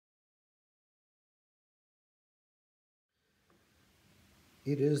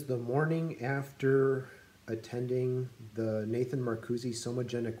It is the morning after attending the Nathan Marcuzzi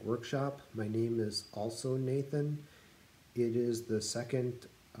Somogenic Workshop. My name is also Nathan. It is the second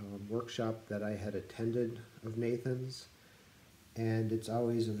workshop that I had attended of Nathan's, and it's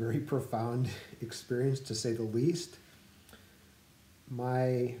always a very profound experience, to say the least.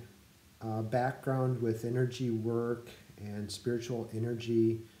 My background with energy work and spiritual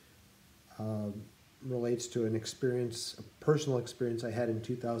energy relates to a personal experience I had in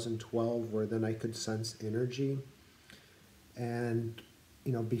 2012, where then I could sense energy. And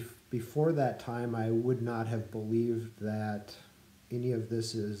before that time, I would not have believed that any of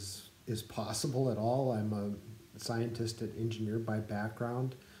this is possible at all. I'm a scientist and engineer by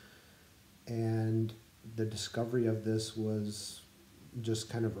background, and the discovery of this was just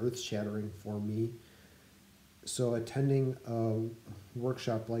kind of earth-shattering for me. So attending a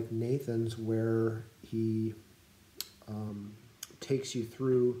workshop like Nathan's, where he takes you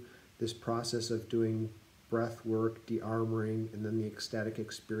through this process of doing breath work, de-armoring, and then the ecstatic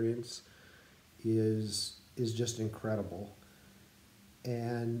experience is just incredible.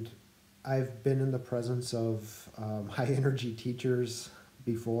 And I've been in the presence of high energy teachers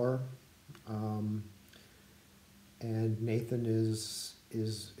before, and Nathan is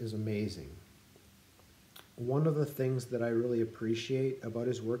amazing. One of the things that I really appreciate about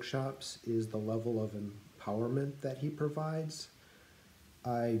his workshops is the level of empowerment that he provides.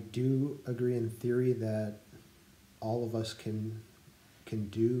 I do agree in theory that all of us can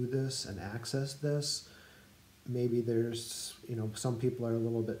do this and access this. Maybe there's, some people are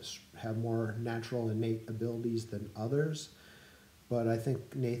have more natural innate abilities than others, but I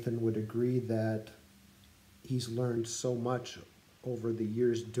think Nathan would agree that he's learned so much over the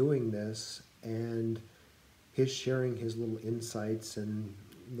years doing this, and his sharing his little insights and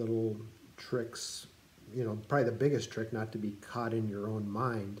little tricks, probably the biggest trick, not to be caught in your own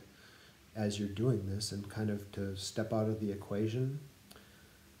mind as you're doing this and kind of to step out of the equation,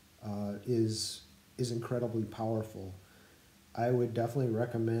 is incredibly powerful. I would definitely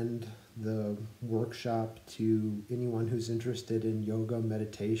recommend the workshop to anyone who's interested in yoga,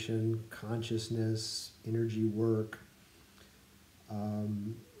 meditation, consciousness, energy work,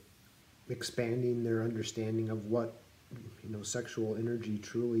 expanding their understanding of what sexual energy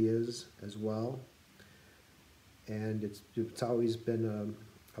truly is as well. And it's always been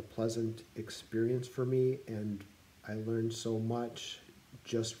a pleasant experience for me, and I learned so much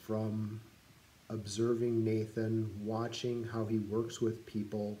just from observing Nathan, watching how he works with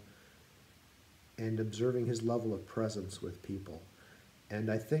people, and observing his level of presence with people.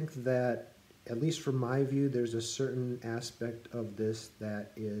 And I think that, at least from my view, there's a certain aspect of this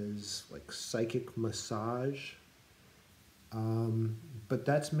that is like psychic massage, but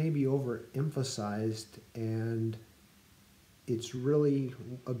that's maybe overemphasized, and it's really,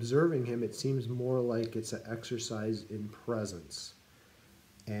 observing him, it seems more like it's an exercise in presence.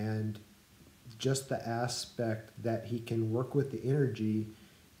 And just the aspect that he can work with the energy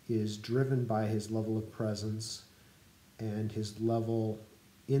is driven by his level of presence and his level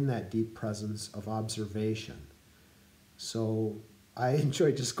in that deep presence of observation. So I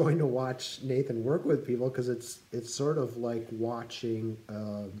enjoy just going to watch Nathan work with people, because it's sort of like watching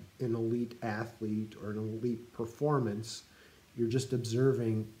an elite athlete or an elite performance. You're just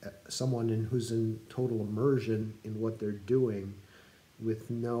observing someone who's in total immersion in what they're doing, with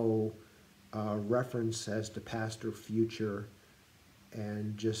no reference as to past or future,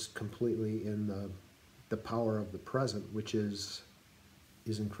 and just completely in the power of the present, which is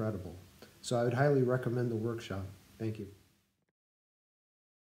incredible. So I would highly recommend the workshop. Thank you.